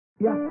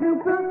Got to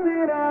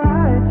consider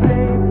our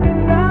shape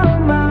in our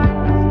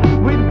minds.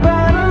 With a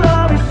bottle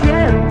of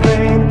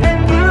champagne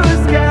and blue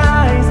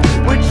skies,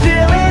 we're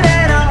chilling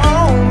in our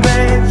own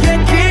bed, yeah,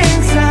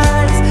 king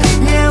size.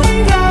 Yeah, we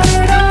got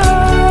it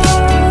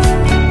all.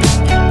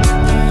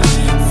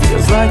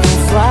 Feels like I'm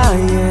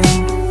flying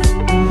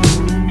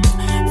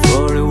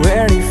for the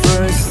very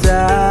first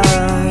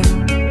time,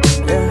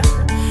 yeah.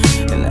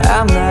 And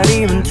I'm not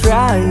even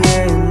trying,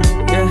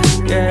 yeah,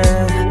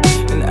 yeah.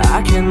 And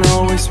I can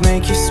always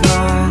make you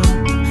smile,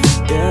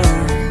 yeah.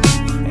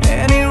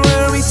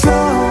 Anywhere we go,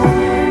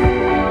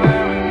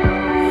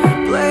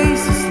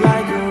 places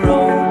like a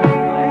road,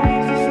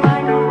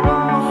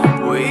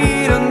 we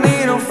don't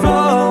need no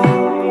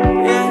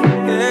phone, yeah,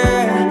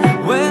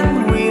 yeah. When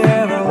we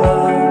have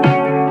alone,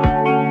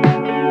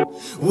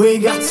 we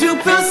got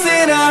 2+.